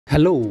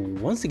Hello,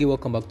 once again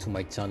welcome back to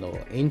my channel.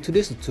 In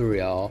today's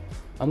tutorial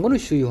I'm going to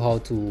show you how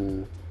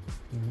to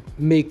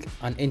make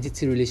an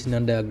entity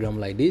relational diagram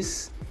like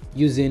this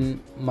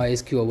using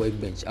MySQL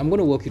Workbench. I'm going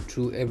to walk you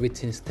through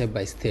everything step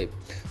by step.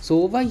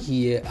 So over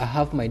here I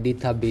have my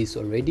database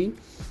already,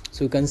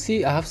 so you can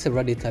see I have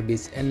several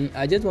databases and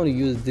I just want to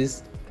use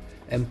this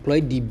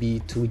employee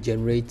DB to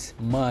generate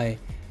my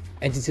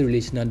entity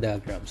relational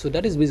diagram. So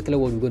that is basically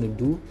what we're going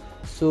to do.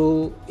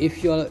 So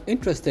if you're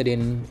interested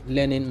in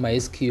learning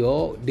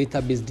MySQL,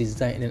 database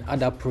design and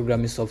other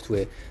programming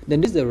software,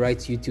 then this is the right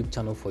YouTube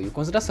channel for you.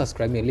 Consider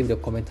subscribing and leave a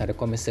comment at the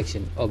comment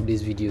section of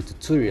this video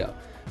tutorial.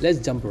 Let's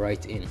jump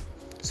right in.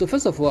 So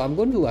first of all, I'm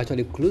going to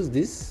actually close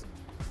this.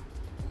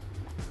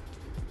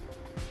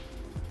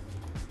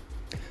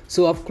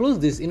 So I've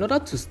closed this. In order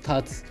to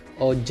start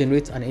or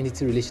generate an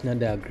entity relational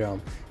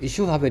diagram, you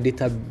should have a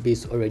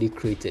database already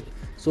created.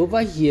 So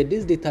over here,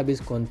 this database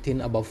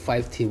contains about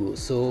 5 tables.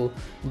 So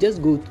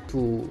just go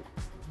to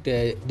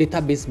the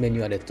database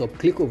menu at the top,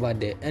 click over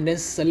there and then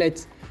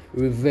select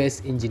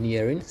reverse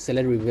engineering.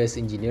 Select reverse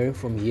engineering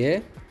from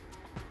here,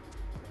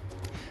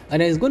 and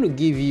then it's going to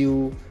give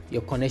you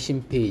your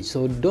connection page.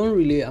 So it's going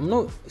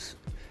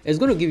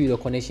to give you the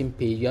connection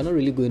page. You're not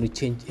really going to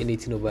change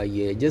anything over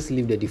here. Just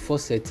leave the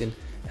default setting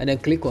and then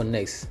click on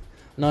next.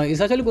 Now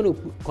it's actually going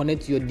to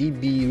connect to your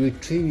DB,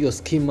 retrieve your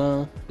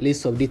schema,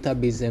 list of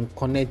database and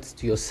connect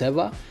to your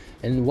server.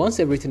 And once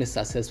everything is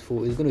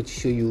successful, it's going to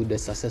show you the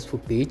successful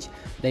page.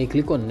 Then you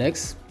click on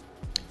next.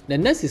 The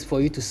next is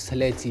for you to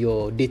select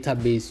your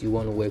database you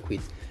want to work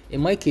with. In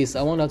my case,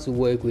 I want to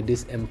work with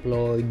this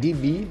employee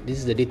DB. This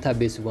is the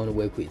database you want to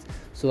work with.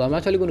 So I'm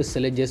actually going to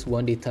select just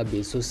one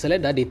database. So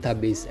select that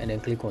database and then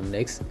click on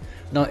next.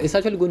 Now it's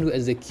actually going to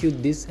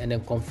execute this and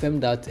then confirm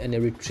that and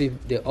then retrieve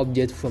the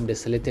object from the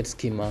selected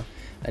schema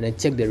and then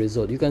check the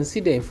result. You can see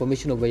the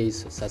information over here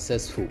is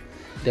successful.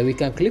 Then we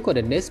can click on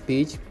the next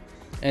page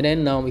and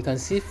then now we can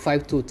see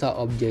 5 total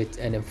objects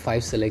and then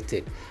 5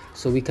 selected.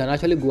 So we can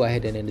actually go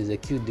ahead and then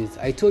execute this.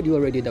 I told you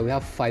already that we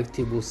have 5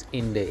 tables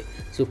in there.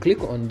 So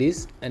click on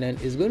this and then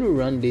it's going to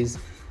run this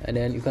and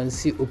then you can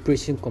see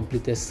operation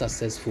completed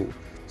successful.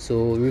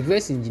 So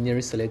reverse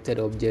engineering selected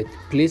object,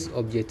 place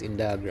object in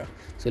diagram.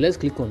 So let's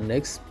click on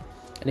next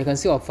and you can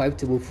see our 5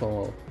 tables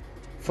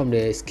from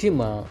the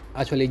schema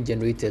actually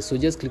generated. So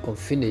just click on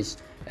finish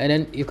and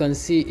then you can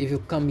see, if you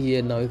come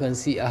here now, you can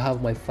see I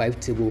have my 5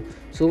 table.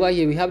 So over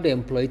here we have the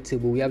employee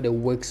table, we have the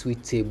work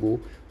suite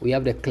table, we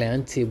have the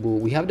client table,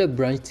 we have the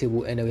branch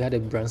table, and then we have the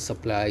branch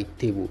supply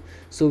table.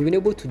 So we've been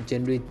able to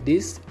generate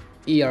this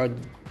ER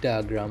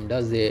diagram,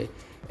 that's the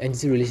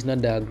entity relational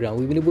diagram.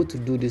 We've been able to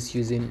do this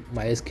using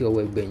MySQL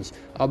Workbench.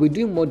 I'll be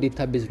doing more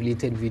database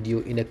related video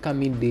in the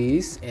coming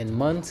days and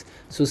months.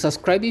 So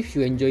subscribe if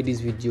you enjoyed this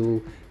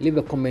video, leave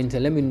a comment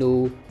and let me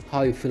know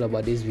how you feel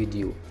about this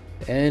video.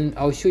 And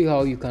I'll show you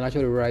how you can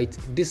actually write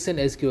decent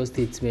SQL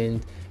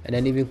statement and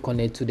then even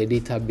connect to the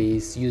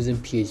database using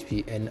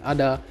PHP and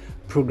other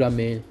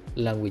programming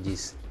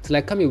languages. Till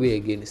I come your way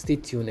again, stay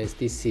tuned and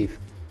stay safe.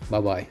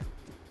 Bye bye.